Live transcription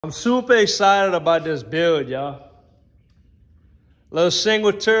I'm super excited about this build, y'all. Little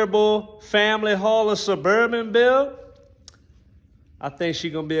single turbo family hauler Suburban build. I think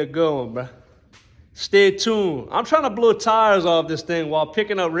she's gonna be a good one, bro. Stay tuned. I'm trying to blow tires off this thing while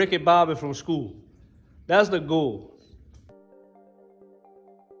picking up Ricky Bobby from school. That's the goal.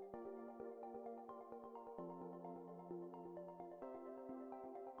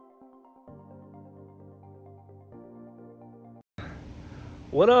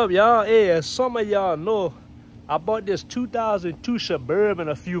 What up, y'all? Hey, as some of y'all know, I bought this 2002 Suburban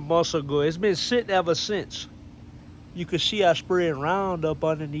a few months ago. It's been sitting ever since. You can see I sprayed Roundup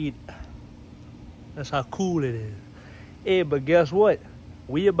underneath. That's how cool it is. Hey, but guess what?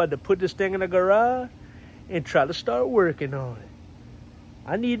 We about to put this thing in the garage and try to start working on it.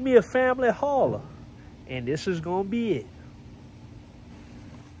 I need me a family hauler, and this is gonna be it.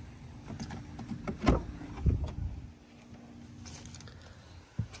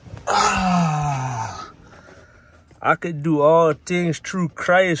 I could do all things through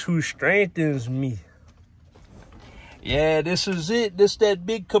Christ who strengthens me. Yeah, this is it. This that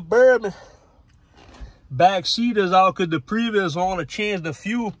big Suburban. Back seat is out because the previous owner changed the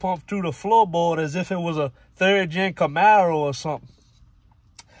fuel pump through the floorboard as if it was a 3rd gen Camaro or something.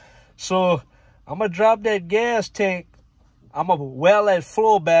 So I'm going to drop that gas tank. I'm going to weld that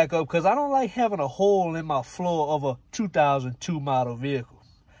floor back up because I don't like having a hole in my floor of a 2002 model vehicle.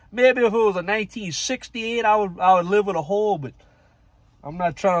 Maybe if it was a 1968, I would live with a hole, but I'm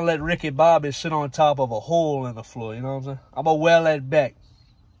not trying to let Ricky Bobby sit on top of a hole in the floor, you know what I'm saying? I'm going to weld that back.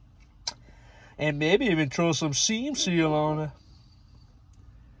 And maybe even throw some seam seal on her.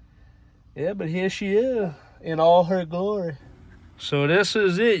 Yeah, but here she is in all her glory. So this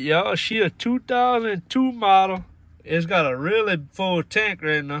is it, y'all. She a 2002 model. It's got a really full tank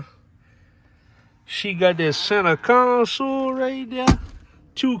right now. She got this center console right there.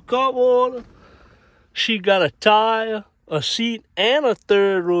 2 cup holder. She got a tire, a seat, and a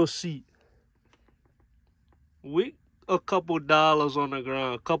 3rd row seat. With a couple dollars on the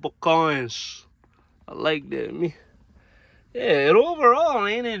ground, a couple coins. I like that, me. Yeah, it overall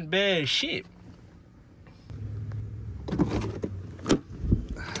ain't in bad shape.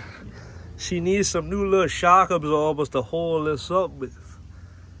 She needs some new little shock absorbers to hold this up, but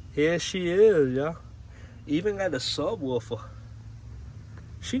here she is, y'all. Even got a subwoofer.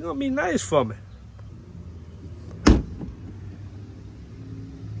 She gonna be nice for me.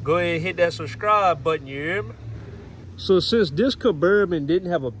 Go ahead and hit that subscribe button, you hear me? So since this Suburban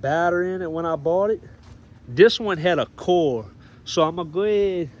didn't have a battery in it when I bought it, this one had a core. So I'm gonna go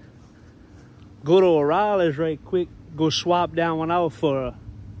ahead, go to O'Reilly's right quick, go swap that one out for a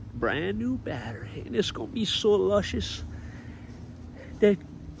brand new battery. And it's gonna be so luscious.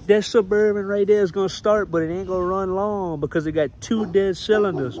 That Suburban right there is gonna start, but it ain't gonna run long because it got 2 dead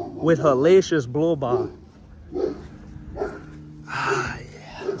cylinders with hellacious blow-by. Ah,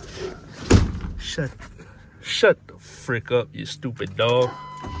 yeah. Shut the frick up, you stupid dog.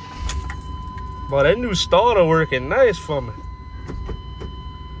 Boy, that new starter working nice for me.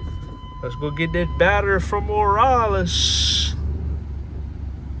 Let's go get that battery from O'Reilly's.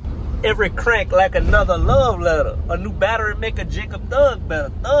 Every crank like another love letter. A new battery make a Jacob Thug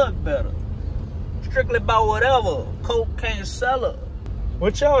better. Strictly about whatever. Coke can't sell her.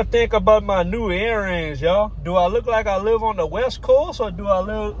 What y'all think about my new earrings, y'all? Do I look like I live on the West Coast, or do I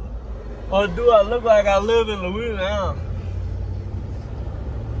look like I live in Louisiana?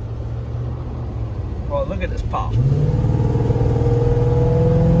 Oh, look at this pop.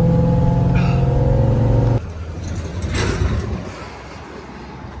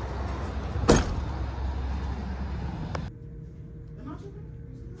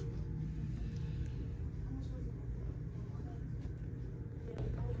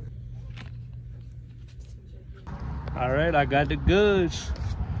 All right, I got the goods.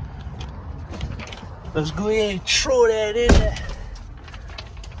 Let's go ahead and throw that in there.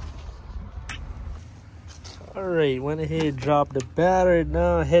 All right, went ahead and dropped the battery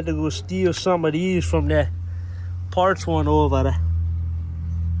down. Had to go steal some of these from that parts one over there.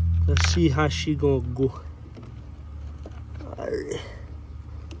 Let's see how she gonna go. All right.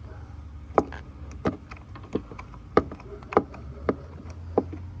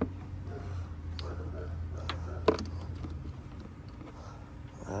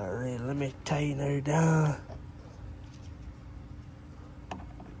 All right, let me tighten her down.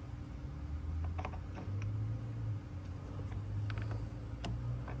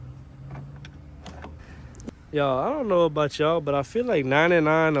 Y'all, I don't know about y'all, but I feel like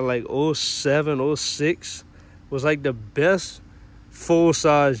 99 or like 07, 06 was like the best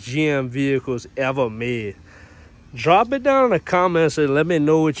full-size GM vehicles ever made. Drop it down in the comments and let me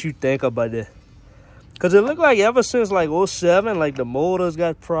know what you think about it. Cause it looked like ever since like 07, like the motors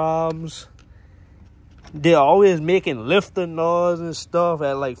got problems. They're always making lifter noise and stuff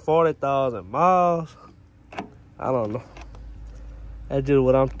at like 40,000 miles. I don't know. That's just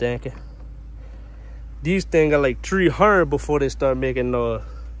what I'm thinking. These things are like 300 before they start making noise.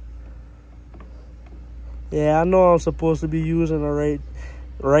 Yeah, I know I'm supposed to be using the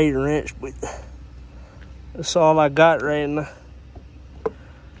right wrench, but that's all I got right now.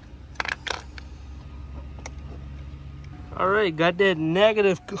 All right, got that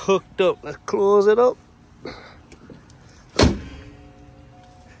negative hooked up. Let's close it up.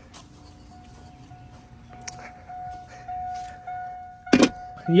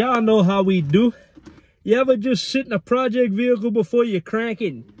 Y'all know how we do. You ever just sit in a project vehicle before you crank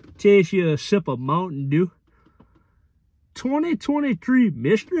it and taste you a sip of Mountain Dew? 2023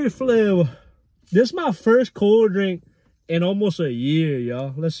 mystery flavor. This is my first cold drink in almost a year,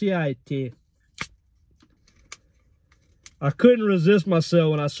 y'all. Let's see how it tastes. I couldn't resist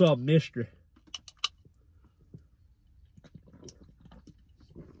myself when I saw mystery.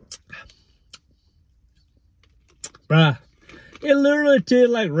 Bruh, it literally tastes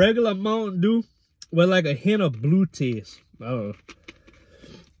like regular Mountain Dew with like a hint of blue taste. I don't know.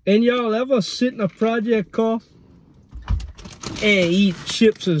 And y'all ever sit in a project car and eat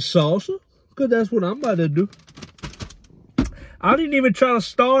chips and salsa? Because that's what I'm about to do. I didn't even try to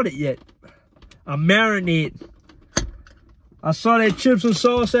start it yet. I'm marinating. I saw that chips and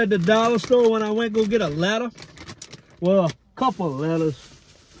salsa at the dollar store when I went to go get a letter. Well, a couple of letters.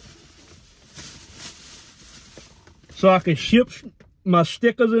 So I can ship my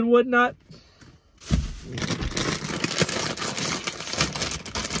stickers and whatnot.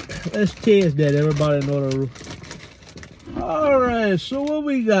 Let's taste that. Everybody know the rule. All right, so what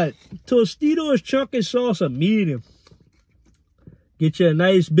we got? Tostitos chunky salsa medium. Get you a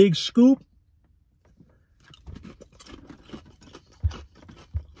nice big scoop.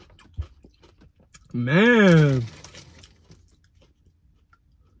 Man.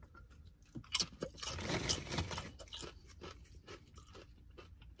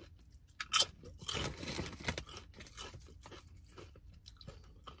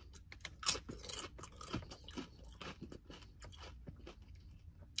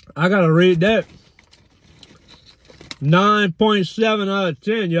 I gotta rate that 9.7 out of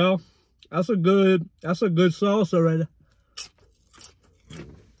 10, y'all. That's a good salsa right there.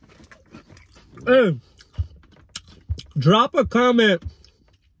 Hey, drop a comment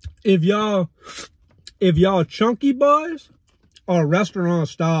if y'all chunky boys or restaurant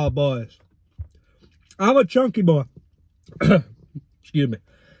style boys. I'm a chunky boy. Excuse me.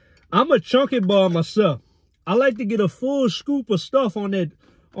 I'm a chunky boy myself. I like to get a full scoop of stuff on that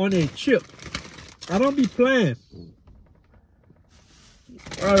chip. I don't be playing.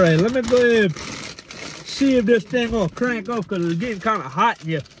 All right, let me go ahead and see if this thing gonna crank up because it's getting kind of hot in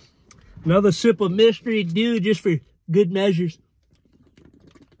here. Another sip of mystery dew just for good measures.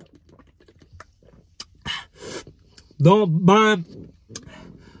 Don't mind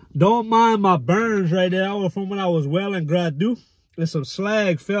my burns right there from when I was welding gradu. And some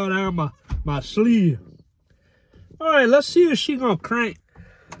slag fell down my sleeve. All right, let's see if she gonna crank.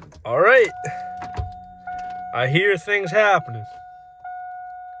 All right, I hear things happening.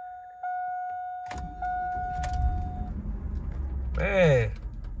 Man,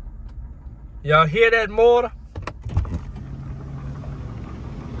 y'all hear that motor?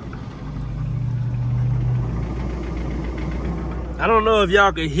 I don't know if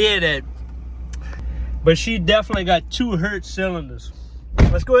y'all can hear that, but she definitely got 2 Hertz cylinders.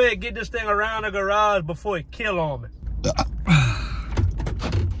 Let's go ahead and get this thing around the garage before it kill on me.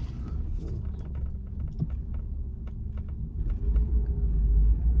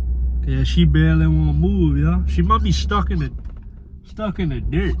 Yeah, she barely won't move, y'all. She might be stuck in the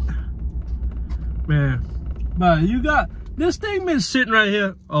dirt. Man, but you got this thing been sitting right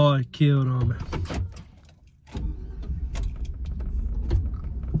here. Oh, it killed on me.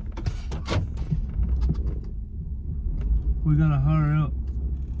 We gotta hurry up.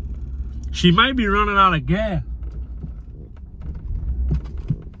 She might be running out of gas.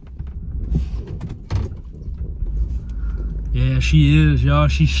 Yeah, she is, y'all.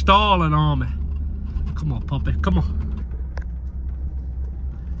 She's stalling on me. Come on, puppy. Come on.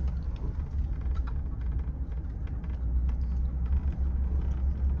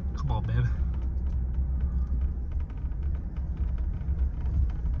 Come on, baby.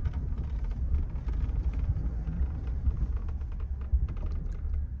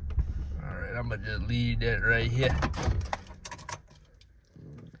 All right, I'm gonna just leave that right here.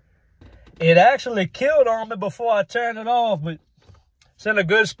 It actually killed on me before I turned it off, but it's in a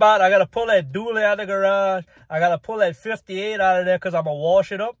good spot. I got to pull that Duhe out of the garage. I got to pull that 58 out of there because I'm going to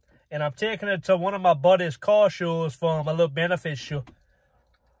wash it up. And I'm taking it to one of my buddy's car shows for him, a little benefit show.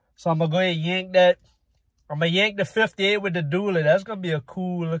 So I'm going to go ahead and yank that. I'm going to yank the 58 with the Duhe. That's going to be a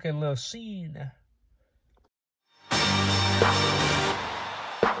cool looking little scene there.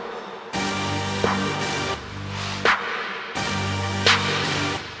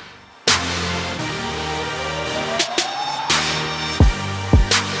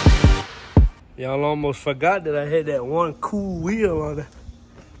 Y'all almost forgot that I had that one cool wheel on it.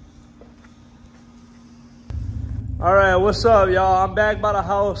 All right, what's up, y'all? I'm back by the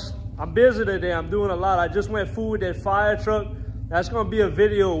house. I'm busy today. I'm doing a lot. I just went food with that fire truck. That's gonna be a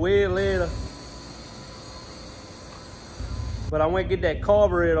video way later. But I went to get that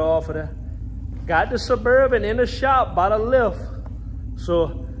carburetor off of there. Got the Suburban in the shop by the lift. So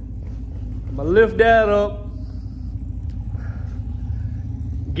I'm gonna lift that up.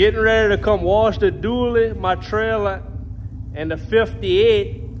 Getting ready to come wash the Duhe, my trailer, and the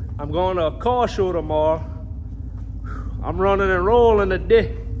 58. I'm going to a car show tomorrow. I'm running and rolling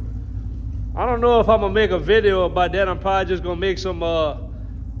today. I don't know if I'm going to make a video about that. I'm probably just going to make some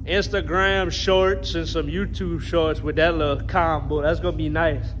Instagram shorts and some YouTube shorts with that little combo. That's going to be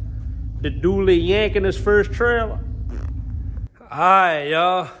nice. The Duhe yanking his first trailer. All right,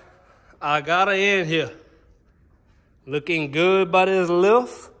 y'all. I got her in here. Looking good by this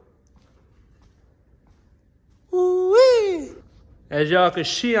lift. Ooh-wee. As y'all can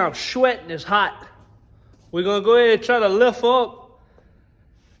see, I'm sweating. It's hot. We're going to go ahead and try to lift up.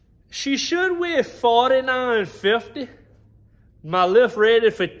 She should weigh 49.50. My lift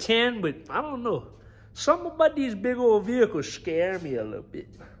rated for 10, but I don't know. Something about these big old vehicles scare me a little bit.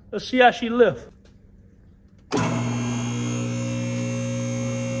 Let's see how she lifts.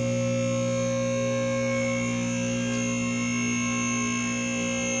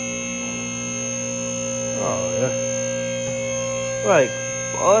 Oh, yeah. Like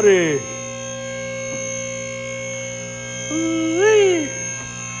butter. Ooh-wee.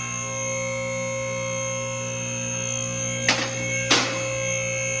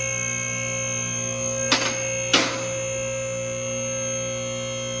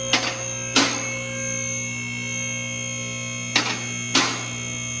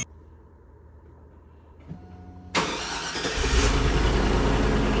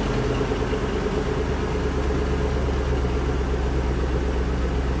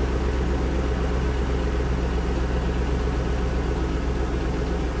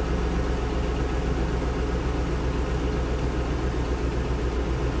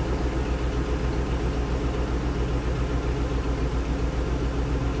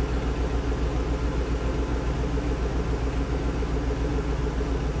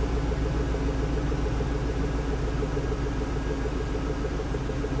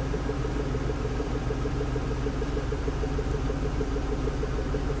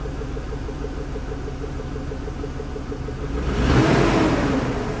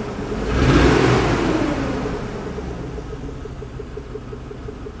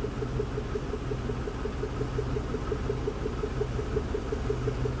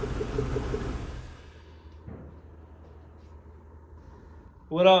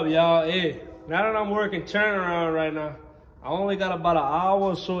 What up, y'all? Hey, now that I'm working turnaround right now, I only got about an hour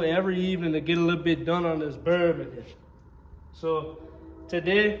or so every evening to get a little bit done on this bourbon here. So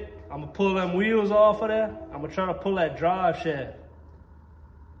today, I'm gonna pull them wheels off of there. I'm gonna try to pull that drive shaft.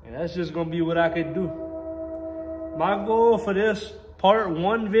 And that's just gonna be what I can do. My goal for this part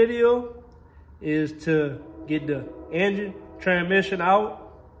 1 video is to get the engine, transmission out,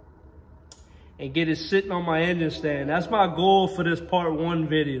 and get it sitting on my engine stand. That's my goal for this part 1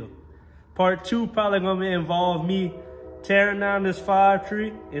 video. Part 2 probably gonna involve me tearing down this fire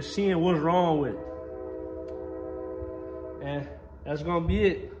tree and seeing what's wrong with it. And that's gonna be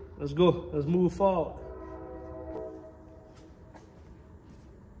it. Let's go, let's move forward.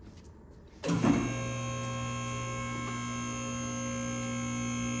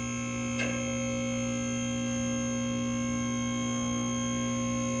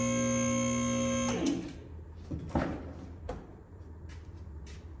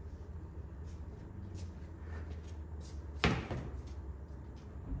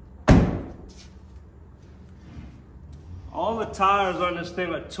 All the tires on this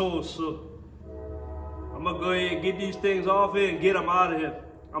thing are toast, so I'm gonna go ahead and get these things off here and get them out of here.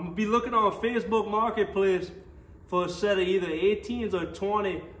 I'm gonna be looking on Facebook Marketplace for a set of either 18s or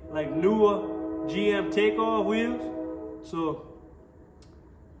 20 like newer GM takeoff wheels. So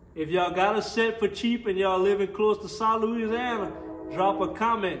if y'all got a set for cheap and y'all living close to South Louisiana, drop a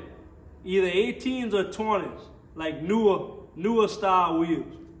comment either 18s or 20s, like newer style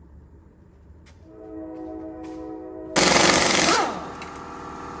wheels.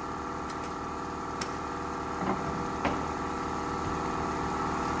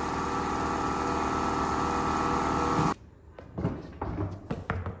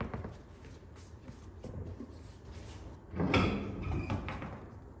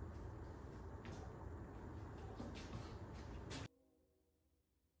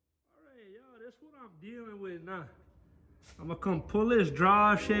 That's what I'm dealing with now. I'm gonna come pull this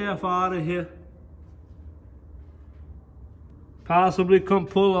drive shaft out of here. Possibly come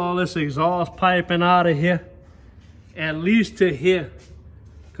pull all this exhaust piping out of here. At least to here.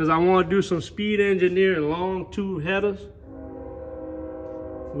 Cause I wanna do some speed engineering long tube headers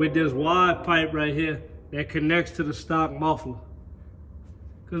with this wide pipe right here that connects to the stock muffler.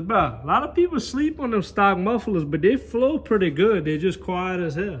 Cause bro, a lot of people sleep on them stock mufflers, but they flow pretty good. They're just quiet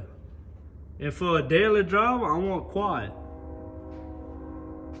as hell. And for a daily driver, I want quiet.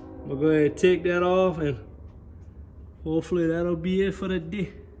 I'm gonna go ahead and take that off, and hopefully that'll be it for the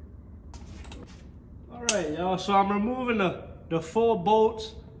day. All right, y'all, so I'm removing the 4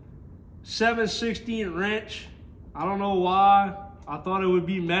 bolts, 7/16 wrench. I don't know why. I thought it would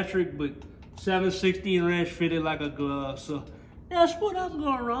be metric, but 7/16 wrench fitted like a glove. So that's what I'm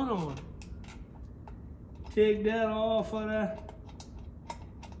gonna run on. Take that off of that.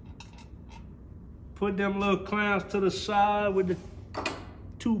 Put them little clamps to the side with the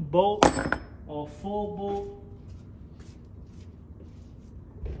 2 bolt or 4 bolt.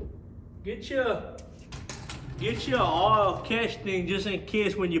 Get your oil catch thing just in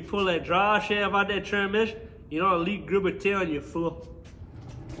case when you pull that drive shaft out that transmission, you don't leak gripper tail on your floor.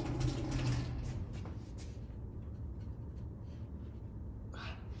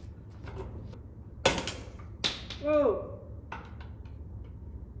 Whoa.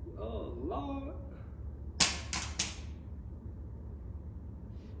 Oh Lord.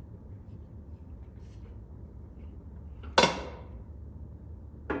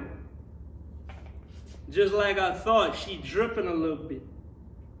 Just like I thought, she dripping a little bit.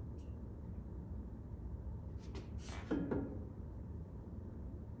 All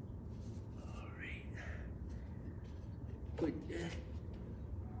right. Put that.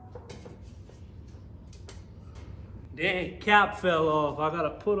 Dang, cap fell off. I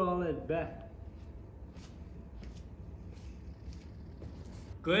gotta put all that back.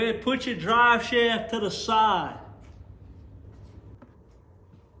 Go ahead, put your drive shaft to the side.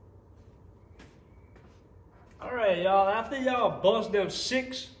 All right, y'all, after y'all bust them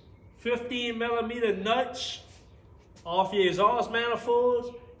 6 15mm nuts off your exhaust manifolds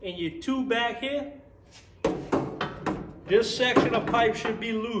and your 2 back here, this section of pipe should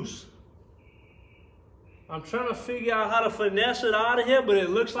be loose. I'm trying to figure out how to finesse it out of here, but it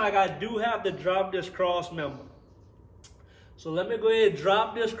looks like I do have to drop this cross member. So let me go ahead and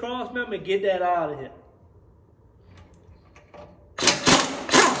drop this cross member and get that out of here.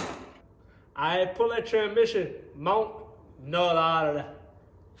 I pull that transmission mount nut out of that.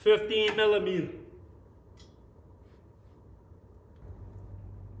 15mm.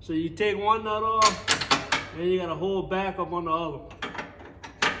 So you take one nut off, and you got a whole back up on the other one.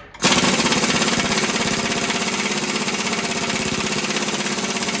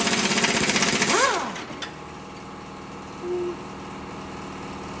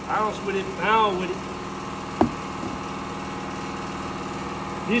 Bounce with it, down with it.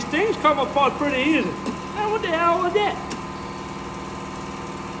 These things come apart pretty easy. Man, what the hell was that?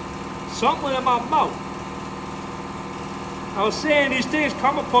 Something in my mouth. I was saying these things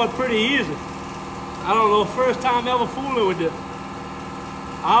come apart pretty easy. I don't know, first time ever fooling with this.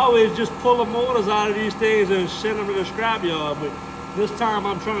 I always just pull the motors out of these things and send them to the scrapyard, but this time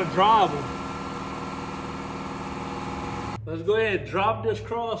I'm trying to drive them. Let's go ahead and drop this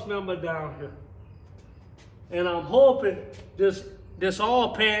cross member down here. And I'm hoping this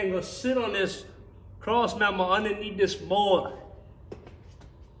oil pan will sit on this cross member underneath this motor.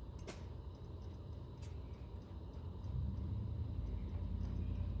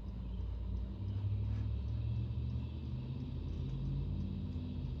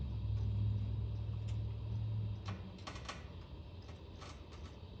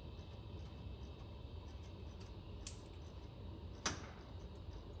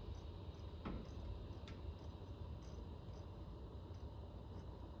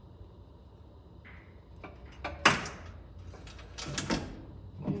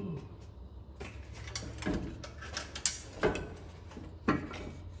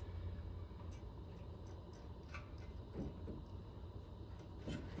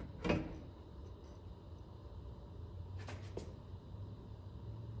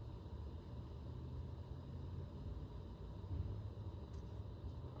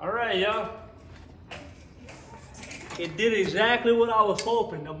 All right, y'all. It did exactly what I was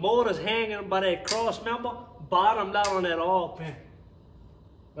hoping. The motor's hanging by that cross member, bottomed out on that oil pan.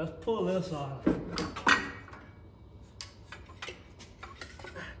 Let's pull this off.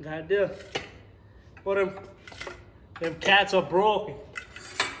 Got this. But them cats are broken.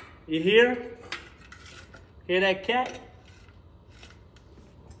 You hear? Hear that cat?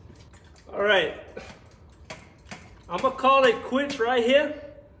 All right. I'm gonna call it quits right here.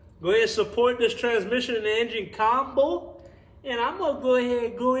 Go ahead and support this transmission and engine combo. And I'm gonna go ahead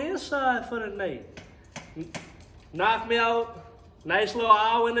and go inside for the night. Knock me out. Nice little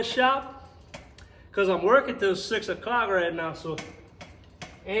hour in the shop. Cause I'm working till 6 o'clock right now, so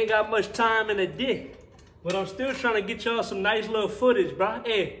ain't got much time in the day. But I'm still trying to get y'all some nice little footage, bro.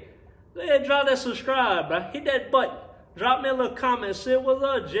 Hey, go ahead and drop that subscribe, bro. Hit that button. Drop me a little comment. Say what's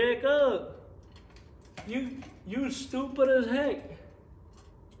up, Jacob. You stupid as heck.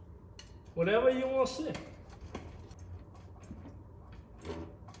 Whatever you want to say.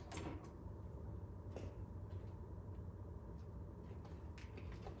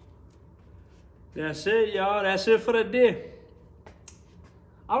 That's it, y'all. That's it for the day.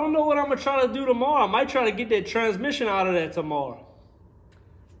 I don't know what I'm going to try to do tomorrow. I might try to get that transmission out of that tomorrow.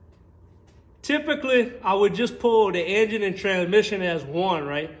 Typically, I would just pull the engine and transmission as one,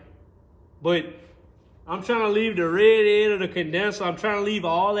 right? But I'm trying to leave the red end of the condenser. I'm trying to leave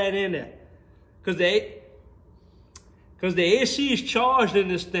all that in there. Because the AC is charged in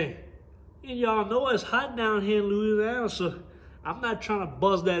this thing. And y'all know it's hot down here in Louisiana, so I'm not trying to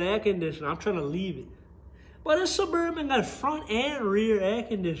buzz that air conditioner. I'm trying to leave it. But this Suburban got front and rear air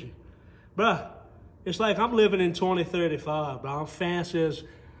conditioning. Bruh, it's like I'm living in 2035, bro. I'm fancy as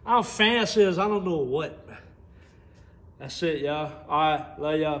I don't know what. That's it, y'all. All right,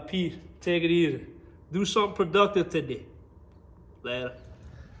 love y'all. Peace. Take it easy. Do something productive today. Later.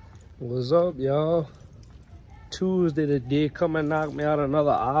 What's up, y'all? Tuesday today. Come and knock me out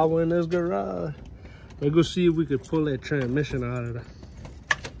another hour in this garage. Let's go see if we could pull that transmission out of there.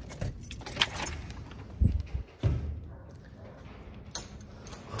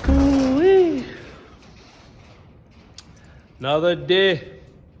 Ooh-wee. Another day.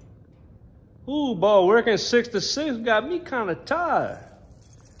 Ooh, boy, working 6 to 6 got me kind of tired.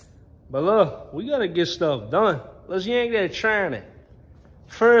 But look, we gotta get stuff done. Let's yank that tranny.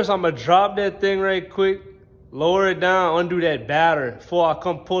 First, I'm gonna drop that thing right quick, lower it down, undo that battery before I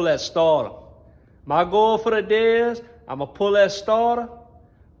come pull that starter. My goal for the day is, I'm gonna pull that starter,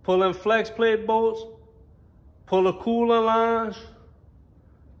 pull in flex plate bolts, pull the coolant lines,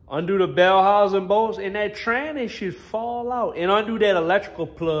 undo the bell housing bolts, and that tranny should fall out. And undo that electrical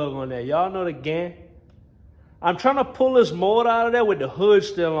plug on there. Y'all know the game. I'm trying to pull this motor out of there with the hood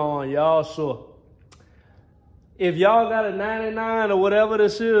still on, y'all. So if y'all got a 99 or whatever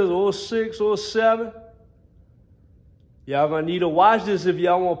this is, 06, 07, y'all gonna need to watch this if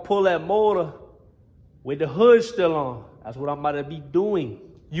y'all want to pull that motor with the hood still on. That's what I'm about to be doing.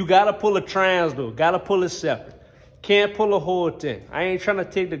 You gotta pull a trans though. Gotta pull it separate. Can't pull a whole thing. I ain't trying to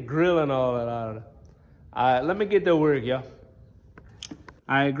take the grill and all that out of there. All right, let me get to work, y'all.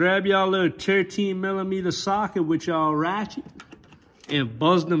 All right, grab y'all little 13 millimeter socket with y'all ratchet and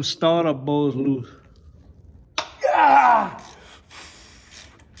buzz them starter bolts loose. Ah!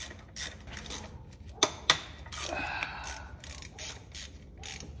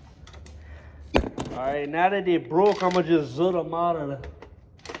 All right, now that they broke, I'm gonna just zut them out of there.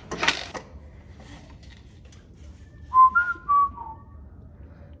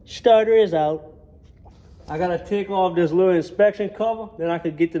 Starter is out. I gotta take off this little inspection cover, then I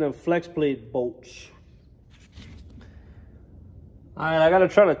could get to them flex plate bolts. All right, I gotta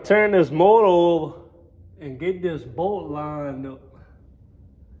try to turn this motor over and get this bolt lined up.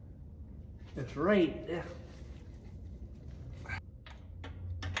 It's right there.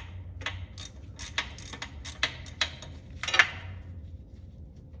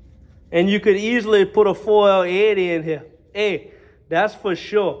 And you could easily put a 4L80 in here. Hey, that's for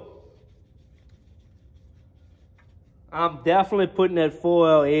sure. I'm definitely putting that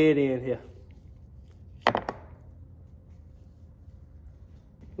 4L80 in here.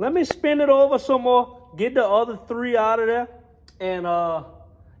 Let me spin it over some more. Get the other 3 out of there. And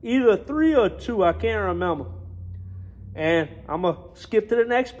either 3 or 2, I can't remember. And I'm going to skip to the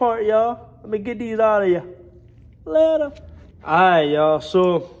next part, y'all. Let me get these out of here. Later. All right, y'all.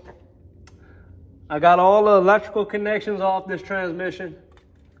 So I got all the electrical connections off this transmission.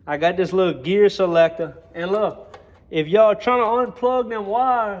 I got this little gear selector. And look. If y'all trying to unplug them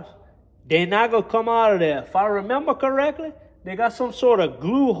wires, they're not going to come out of there. If I remember correctly, they got some sort of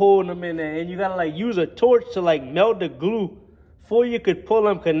glue holding them in there. And you got to like use a torch to like melt the glue before you could pull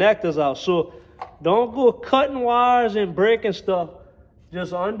them connectors out. So don't go cutting wires and breaking stuff.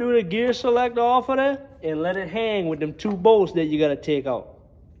 Just undo the gear selector off of there and let it hang with them 2 bolts that you got to take out.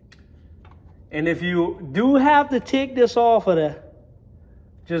 And if you do have to take this off of there,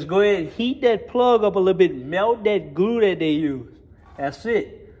 just go ahead and heat that plug up a little bit, melt that glue that they use. That's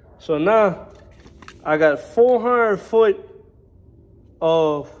it. So now I got 400 foot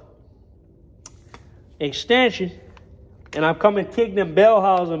of extension, and I'm coming to take them bell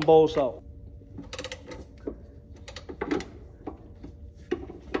housing bolts out.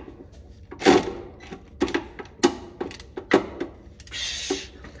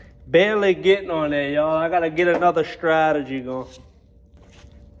 Barely getting on there, y'all. I gotta get another strategy going.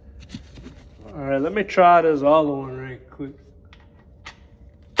 All right, let me try this other one right quick.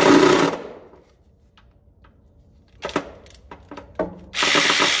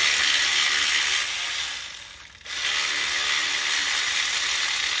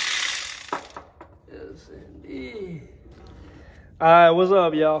 Yes, indeed. All right, what's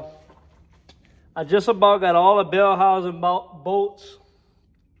up, y'all? I just about got all the bell housing bolts.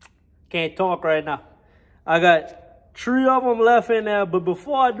 Can't talk right now. I got 3 of them left in there, but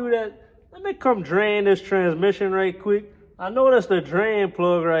before I do that, let me come drain this transmission right quick. I noticed the drain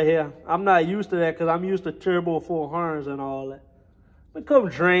plug right here. I'm not used to that because I'm used to turbo 400s and all that. Let me come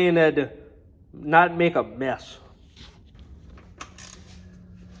drain that to not make a mess.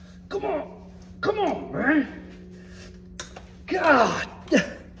 Come on, man. God,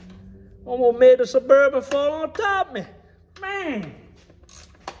 almost made the Suburban fall on top of me, man.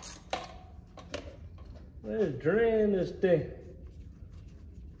 Let's drain this thing.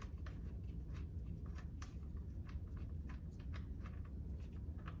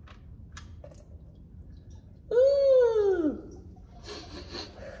 Ooh,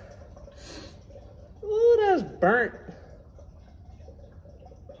 that's burnt.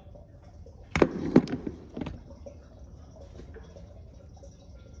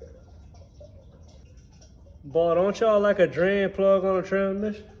 Boy, don't y'all like a drain plug on a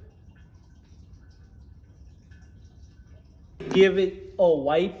transmission? Give it a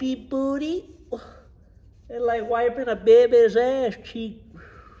wipey booty. It's like wiping a baby's ass cheek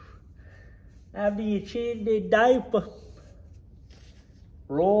after you change their diaper.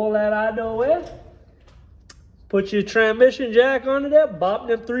 Roll that out the way. Put your transmission jack under there, bop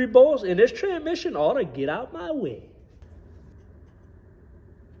them 3 bolts, and this transmission ought to get out my way.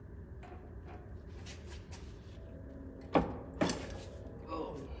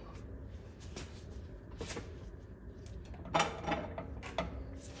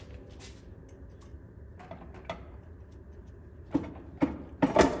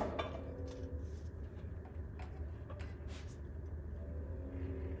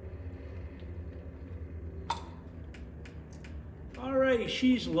 Alright,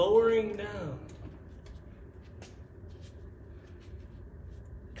 she's lowering down.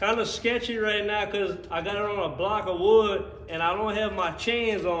 Kind of sketchy right now because I got it on a block of wood and I don't have my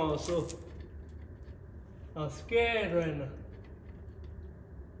chains on, so I'm scared right now.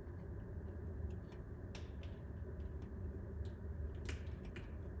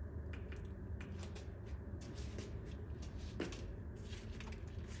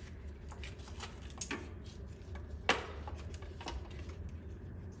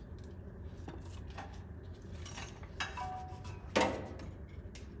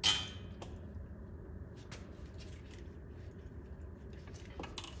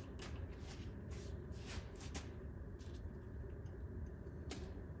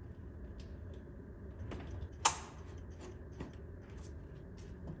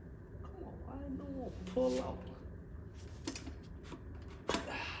 Pull out.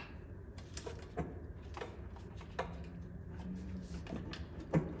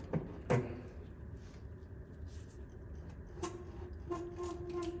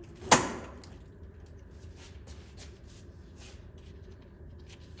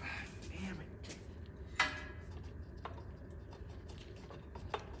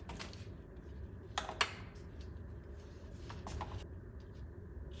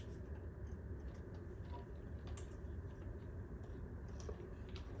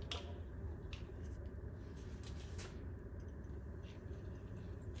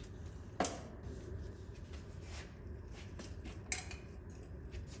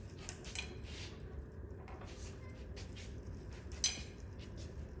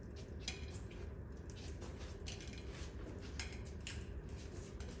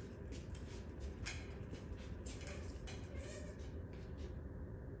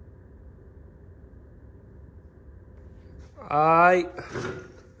 All right,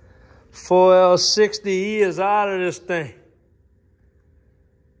 4L60E is out of this thing.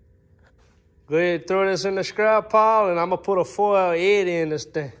 Go ahead and throw this in the scrap pile, and I'm going to put a 4L80 in this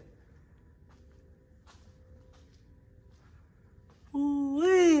thing.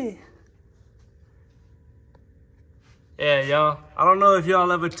 Ooh-wee. Yeah, y'all. I don't know if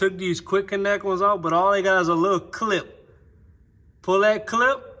y'all ever took these quick connect ones out, but all they got is a little clip. Pull that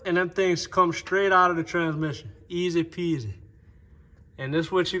clip, and them things come straight out of the transmission. Easy peasy. And this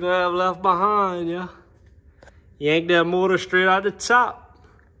is what you're going to have left behind, y'all. Yank that motor straight out the top.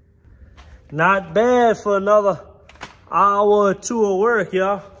 Not bad for another hour or two of work,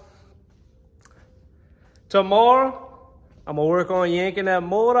 y'all. Tomorrow, I'm going to work on yanking that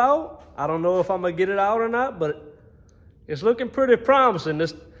motor out. I don't know if I'm going to get it out or not, but it's looking pretty promising.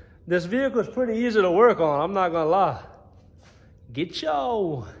 This vehicle is pretty easy to work on, I'm not going to lie. Get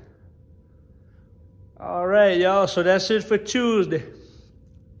y'all. All right, y'all, so that's it for Tuesday.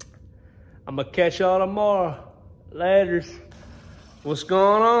 I'm going to catch y'all tomorrow. Later. What's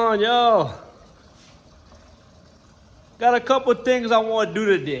going on, y'all? Got a couple things I want to do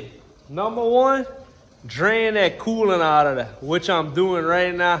today. Number one, drain that coolant out of there, which I'm doing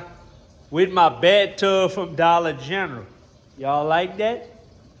right now with my bathtub from Dollar General. Y'all like that?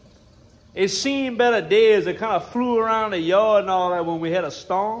 It's seen better days. It kind of flew around the yard and all that when we had a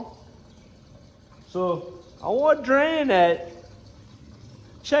storm. So I want to drain that.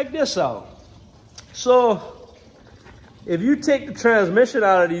 Check this out. So if you take the transmission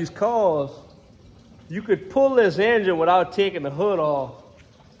out of these cars, you could pull this engine without taking the hood off.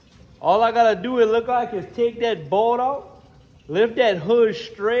 All I gotta do, it look like, is take that bolt out, lift that hood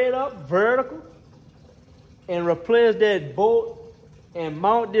straight up, vertical, and replace that bolt and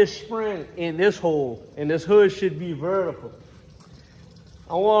mount this spring in this hole. And this hood should be vertical.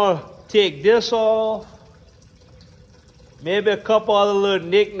 I wanna take this off, maybe a couple other little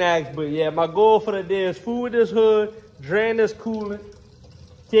knickknacks, but yeah, my goal for the day is fool with this hood, drain this coolant,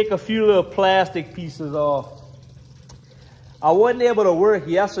 take a few little plastic pieces off. I wasn't able to work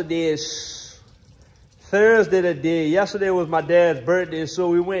yesterday. It's Thursday today. Yesterday was my dad's birthday, so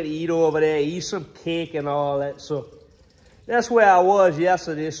we went to eat over there, eat some cake and all that. So that's where I was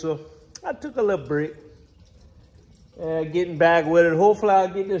yesterday, so I took a little break. Getting back with it. Hopefully I'll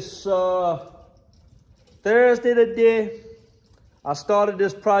get this Thursday today. I started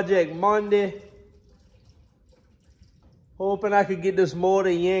this project Monday. Hoping I could get this motor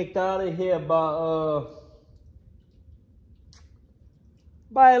yanked out of here by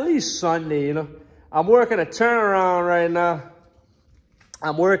at least Sunday, you know. I'm working a turnaround right now.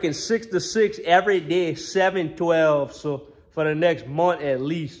 I'm working 6 to 6 every day, 7/12, so for the next month at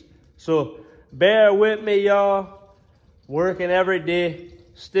least. So bear with me, y'all. Working every day.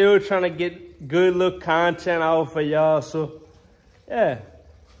 Still trying to get good little content out for y'all. So yeah.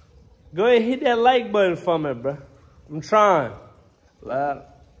 Go ahead and hit that like button for me, bro. I'm trying. Loud.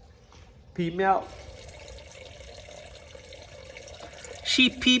 Peep me out. She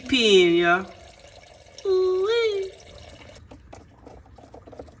peeping, y'all. Ooh-wee.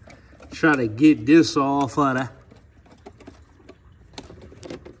 Try to get this off of the.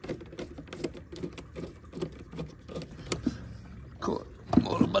 Cool.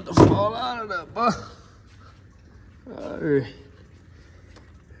 Motor about to fall out of that, boy. All right.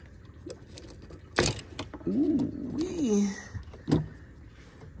 Ooh-wee.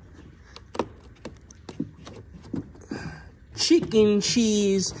 Chicken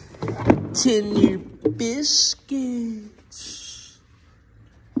cheese tender biscuits.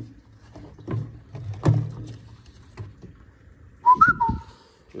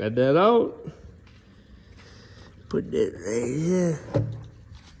 Got that out. Put that right here.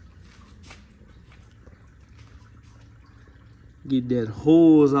 Get that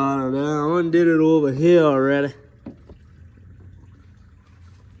hose out of there. I undid it over here already.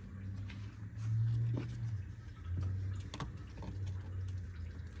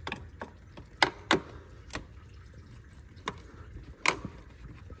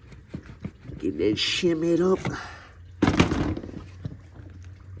 Get that shimmied up.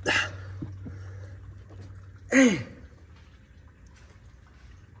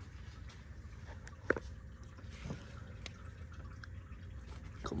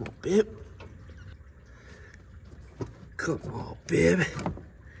 Come on, babe. Come on, baby.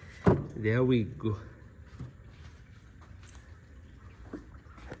 There we go.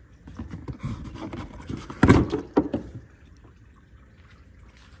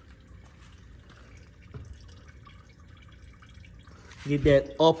 Get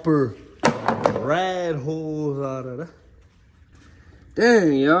that upper rad hose out of there.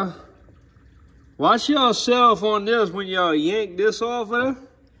 Dang, y'all. Watch yourself on this when y'all yank this off of there.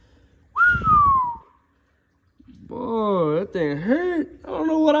 Boy. Oh, that thing hurt. I don't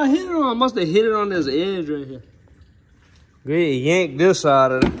know what I hit it on. I must have hit it on this edge right here. Go ahead, yank this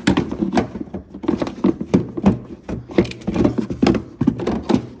out of it.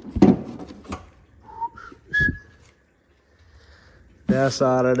 That's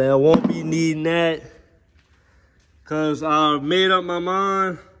out of there. Won't be needing that. Cause I made up my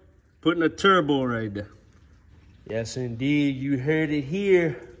mind putting a turbo right there. Yes, indeed. You heard it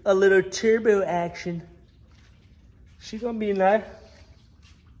here. A little turbo action. She gonna be nice.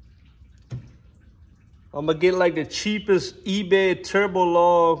 I'm gonna get like the cheapest eBay turbo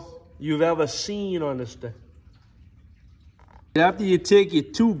log you've ever seen on this thing. After you take your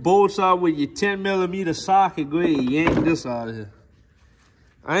 2 bolts out with your 10mm socket, go ahead and yank this out of here.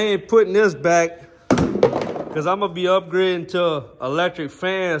 I ain't putting this back because I'm gonna be upgrading to electric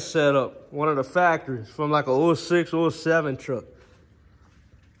fan setup, one of the factories from like a 06, 07 truck.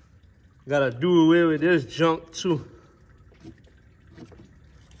 Gotta do away with this junk too.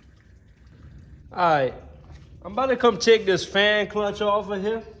 Alright, I'm about to come take this fan clutch off of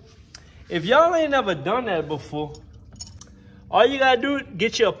here. If y'all ain't never done that before, all you gotta do is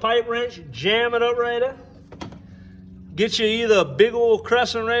get you a pipe wrench, jam it up right there. Get you either a big old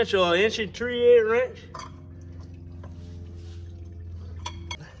crescent wrench or an 1 3/8 wrench.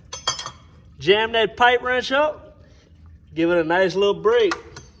 Jam that pipe wrench up, give it a nice little break,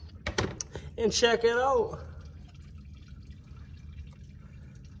 and check it out.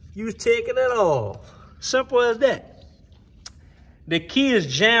 You taking it off. Simple as that. The key is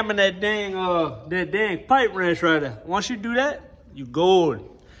jamming that dang pipe wrench right there. Once you do that, you golden.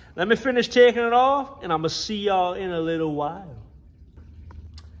 Let me finish taking it off, and I'm gonna see y'all in a little while.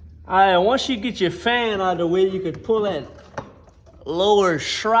 All right, once you get your fan out of the way, you can pull that lower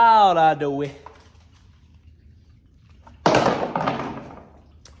shroud out of the way.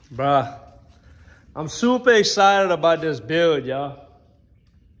 Bruh, I'm super excited about this build, y'all.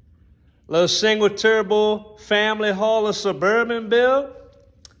 Little single turbo family hauler Suburban build.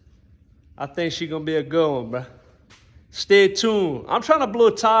 I think she's gonna be a good one, bruh. Stay tuned. I'm trying to blow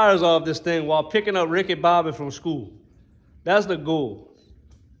tires off this thing while picking up Ricky Bobby from school. That's the goal.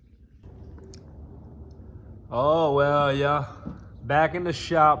 Oh, well, yeah. Back in the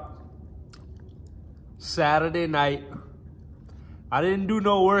shop. Saturday night. I didn't do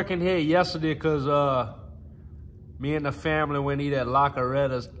no work in here yesterday because me and the family went eat at La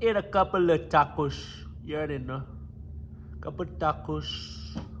Carreta's. Ate a couple of tacos. You already know. Couple tacos.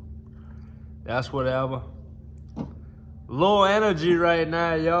 That's whatever. Low energy right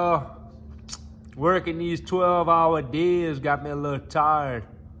now, y'all. Working these 12-hour days got me a little tired.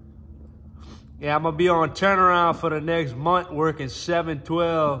 Yeah, I'm gonna be on turnaround for the next month, working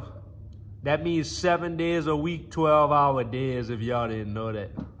 7/12. That means 7 days a week, 12-hour days, if y'all didn't know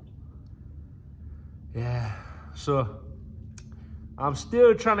that. Yeah, so I'm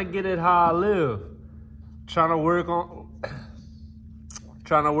still trying to get it how I live. Trying to work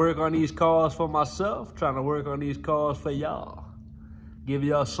on these cars for myself, trying to work on these cars for y'all. Give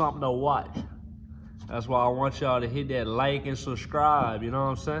y'all something to watch. That's why I want y'all to hit that like and subscribe, you know what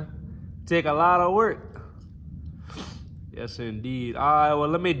I'm saying? Take a lot of work. Yes, indeed. All right, well,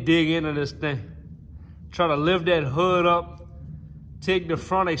 let me dig into this thing. Try to lift that hood up. Take the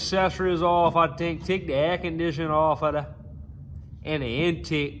front accessories off, I think. Take the air conditioner off of that. And the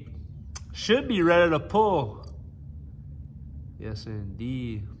intake. Should be ready to pull. Yes,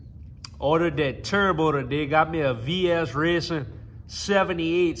 indeed. Ordered that turbo today. Got me a VS Racing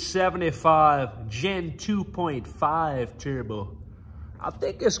 7875 Gen 2.5 turbo. I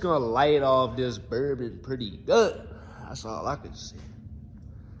think it's gonna light off this bourbon pretty good. That's all I can say.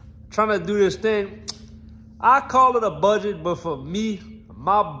 Trying to do this thing. I call it a budget, but for me,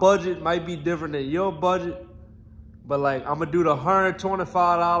 my budget might be different than your budget. But like, I'm gonna do the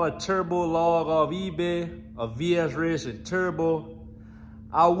 $125 turbo log off eBay, a VS Racing turbo.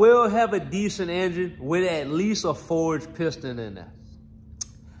 I will have a decent engine with at least a forged piston in there.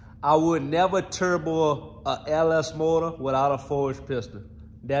 I would never turbo a LS motor without a forged piston.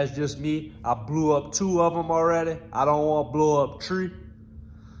 That's just me. I blew up 2 of them already. I don't want to blow up 3.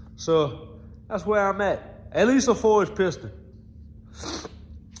 So that's where I'm at. At least a forged piston.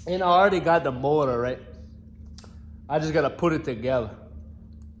 And I already got the motor, right? I just got to put it together.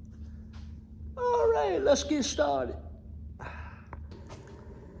 All right, let's get started.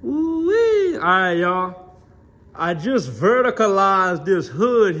 Ooh-wee. All right, y'all. I just verticalized this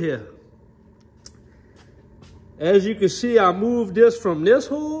hood here. As you can see, I moved this from this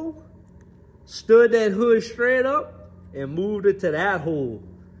hole, stood that hood straight up, and moved it to that hole.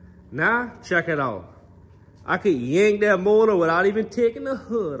 Now, check it out. I could yank that motor without even taking the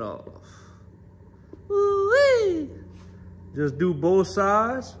hood off. Ooh-wee. Just do both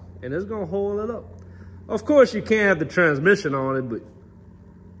sides, and it's gonna hold it up. Of course, you can't have the transmission on it, but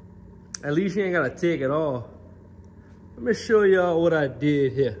at least you ain't gotta take it off. Let me show y'all what I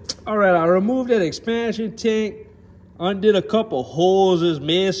did here. All right, I removed that expansion tank, undid a couple hoses,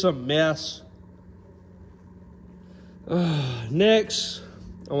 made some mess. Next,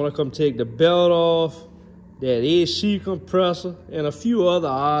 I wanna come take the belt off, that AC compressor, and a few other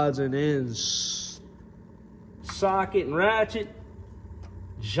odds and ends. Socket and ratchet.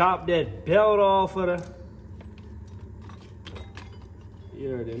 Drop that belt off of the.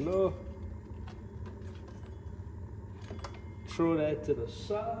 You already know. Throw that to the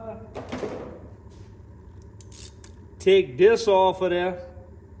side. Take this off of there.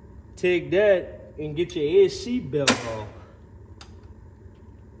 Take that and get your AC belt off.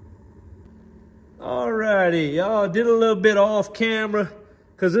 Alrighty, y'all, did a little bit off camera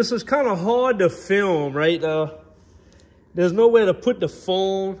because this is kind of hard to film, right? There's nowhere to put the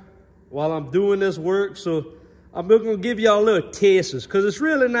phone while I'm doing this work, so I'm just gonna give y'all little tastes because it's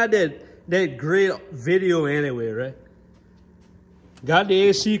really not that great video anyway, right? Got the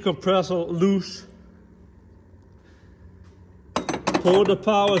AC compressor loose. Pulled the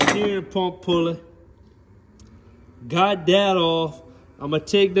power steering pump pulley. Got that off. I'm gonna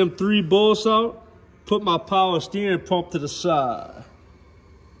take them 3 bolts out, put my power steering pump to the side.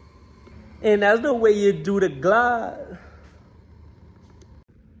 And that's the way you do the glide.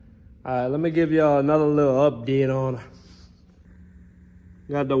 All right, let me give y'all another little update on it.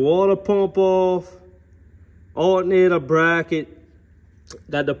 Got the water pump off, alternator bracket,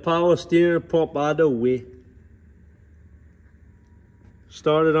 got the power steering pump out of the way.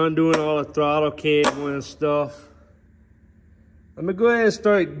 Started undoing all the throttle cable and stuff. Let me go ahead and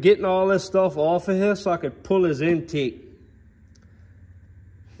start getting all this stuff off of here so I can pull his intake.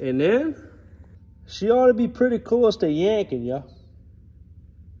 And then, she ought to be pretty close to yanking, y'all.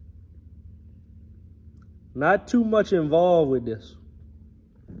 Not too much involved with this.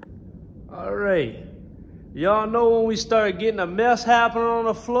 All right. Y'all know when we start getting a mess happening on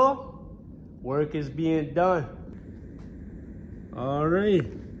the floor, work is being done. All right.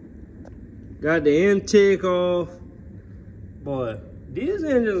 Got the intake off. Boy, these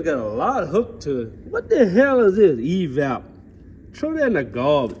engines got a lot hooked to it. What the hell is this? Evap. Throw that in the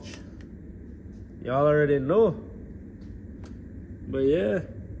garbage. Y'all already know. But yeah,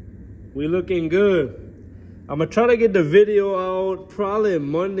 we looking good. I'm gonna try to get the video out probably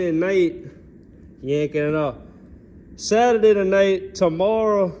Monday night, yanking it out. Saturday night,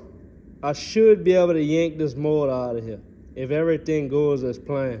 tomorrow, I should be able to yank this motor out of here if everything goes as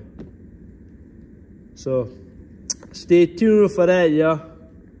planned. So, stay tuned for that, y'all.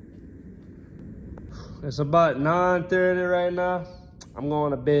 It's about 9:30 right now. I'm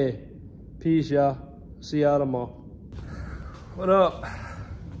going to bed. Peace, y'all. See y'all tomorrow. What up?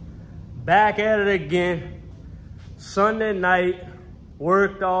 Back at it again. Sunday night,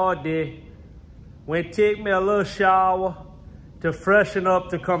 worked all day. Went take me a little shower to freshen up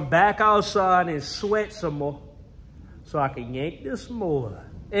to come back outside and sweat some more so I can yank this motor.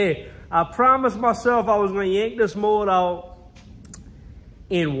 Hey, I promised myself I was gonna yank this motor out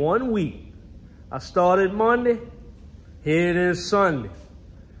in 1 week. I started Monday, here it is Sunday.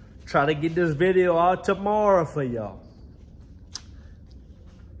 Try to get this video out tomorrow for y'all.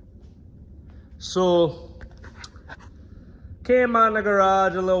 So, came out in the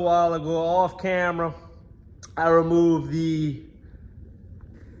garage a little while ago, off camera. I removed the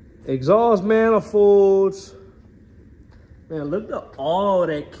exhaust manifolds. Man, look at all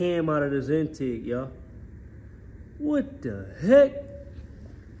that came out of this intake, y'all. What the heck?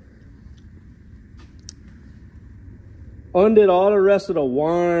 Undid all the rest of the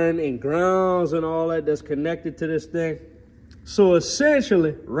wiring and grounds and all that that's connected to this thing. So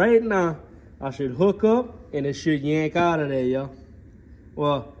essentially, right now, I should hook up and it should yank out of there, y'all.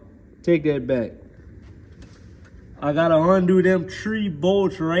 Well, take that back. I gotta undo them 3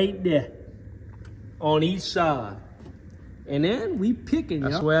 bolts right there on each side. And then we picking,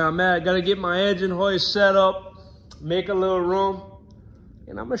 y'all. That's where I'm at. Gotta get my engine hoist set up, make a little room,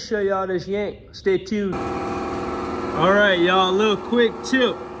 and I'm gonna show y'all this yank. Stay tuned. All right, y'all, a little quick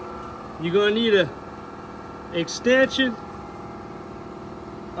tip. You're gonna need a extension,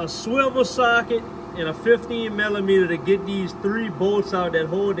 a swivel socket, and a 15mm to get these 3 bolts out that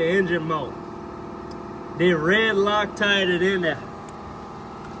hold the engine mount. They red Loctite it in there.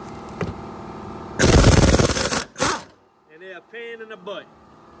 And they're a pain in the butt.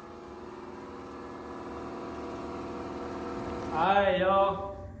 Alright,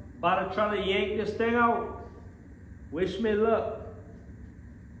 y'all. About to try to yank this thing out. Wish me luck.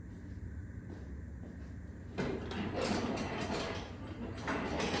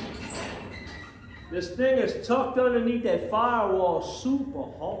 This thing is tucked underneath that firewall super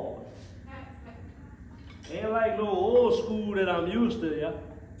hard. Ain't like no old school that I'm used to, yeah.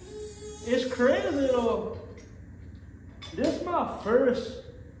 It's crazy though. This is my first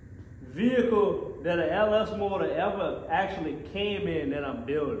vehicle that an LS motor ever actually came in that I'm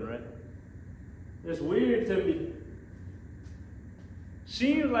building, right? It's weird to me.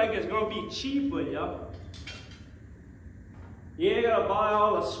 Seems like it's gonna be cheaper, y'all. You ain't gotta buy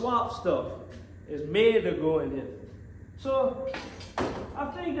all the swap stuff. It's made to go in here. So, I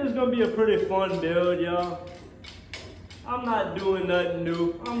think this is gonna be a pretty fun build, y'all. I'm not doing nothing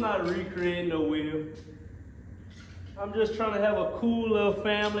new. I'm not recreating the wheel. I'm just trying to have a cool little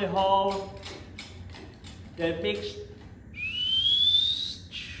family haul that makes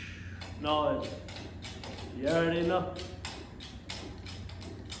noise. You already know.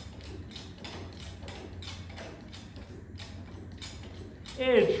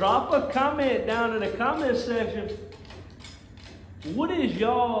 Hey, drop a comment down in the comment section. What is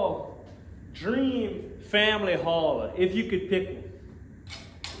y'all dream family hauler, if you could pick one?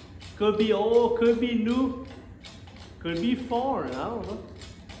 Could be old, could be new, could be foreign, I don't know.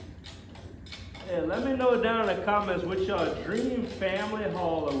 Yeah, let me know down in the comments what y'all dream family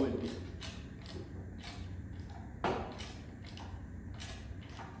hauler would be.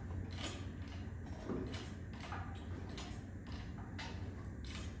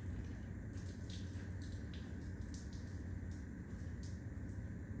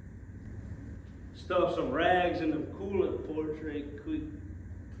 Stuff some rags in the coolant porch right quick.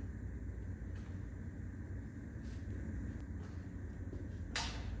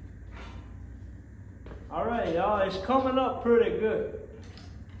 All right, y'all, it's coming up pretty good.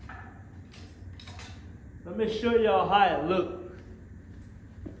 Let me show y'all how it looks.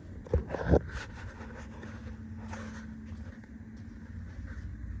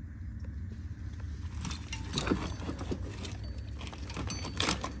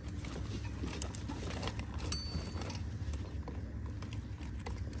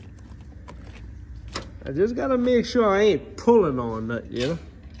 I just gotta make sure I ain't pulling on nothing, you know?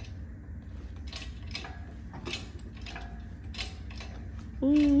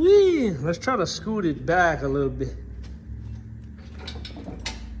 Ooh-wee. Let's try to scoot it back a little bit.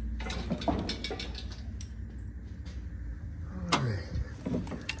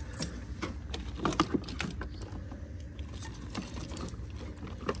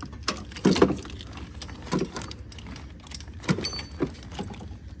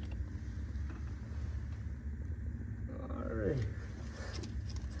 All right.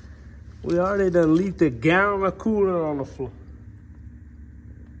 We already done leaked a gallon of coolant on the floor.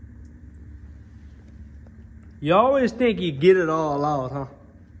 You always think you get it all out, huh?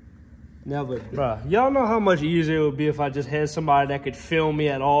 Never. Bruh, y'all know how much easier it would be if I just had somebody that could film me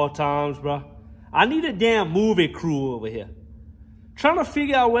at all times, bruh? I need a damn movie crew over here. Trying to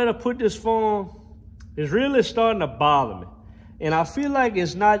figure out where to put this phone is really starting to bother me. And I feel like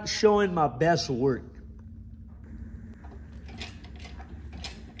it's not showing my best work.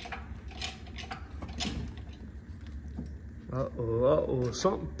 Uh-oh,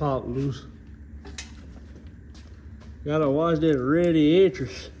 something popped loose. Gotta watch that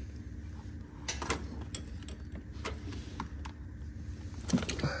radiatrix.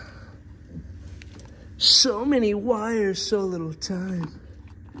 So many wires, so little time.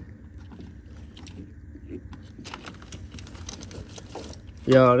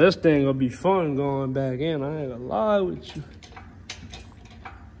 Yo, this thing gonna be fun going back in. I ain't gonna lie with you.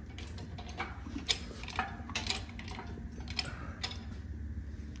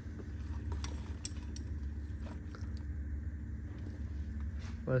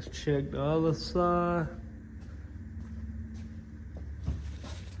 Let's check the other side.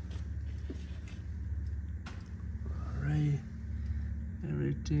 All right,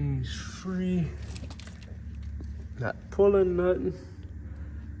 everything's free. Not pulling nothing.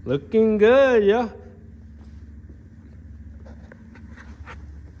 Looking good, yeah.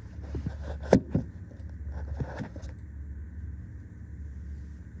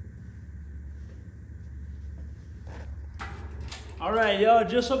 All right, y'all,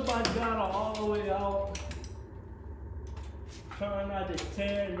 just about got it all the way out. Trying not to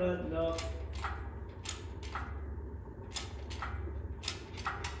tear nothing up.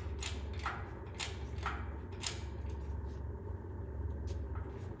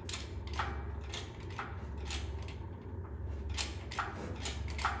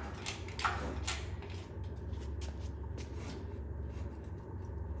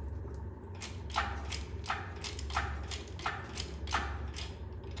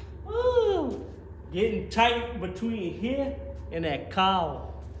 Getting tight between here and that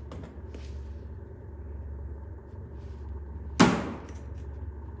cowl.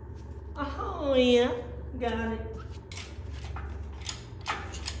 Oh yeah, got it.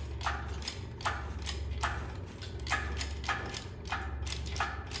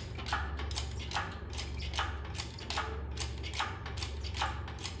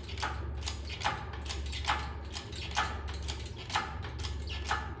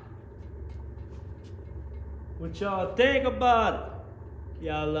 What y'all think about it?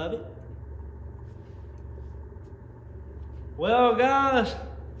 Y'all love it? Well, guys,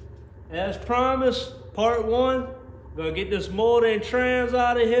 as promised, part one, gonna get this motor and trans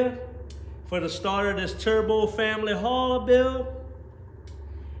out of here for the start of this turbo family hauler build.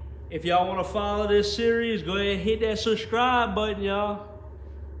 If y'all wanna follow this series, go ahead and hit that subscribe button, y'all.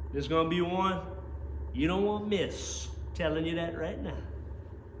 There's gonna be one you don't want to miss. Telling you that right now.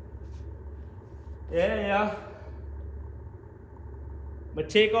 Yeah. But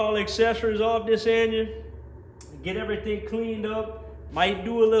take all the accessories off this engine, get everything cleaned up. Might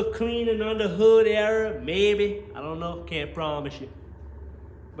do a little cleaning under the hood area, maybe. I don't know, can't promise you.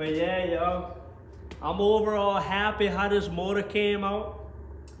 But yeah, y'all, I'm overall happy how this motor came out.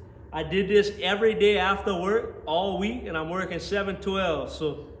 I did this every day after work, all week, and I'm working 7/12.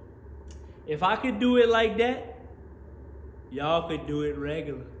 So if I could do it like that, y'all could do it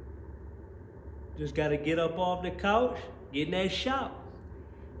regular. Just gotta get up off the couch, get in that shop.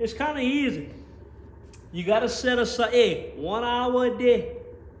 It's kind of easy. You gotta set aside, hey, 1 hour a day.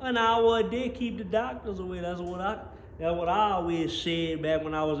 An hour a day, keep the doctors away. That's what I always said back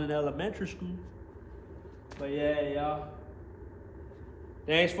when I was in elementary school. But yeah, y'all.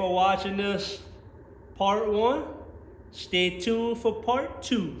 Thanks for watching this part one. Stay tuned for part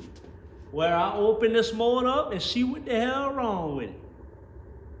two, where I open this motor up and see what the hell wrong with it.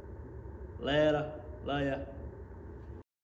 Later. Love ya.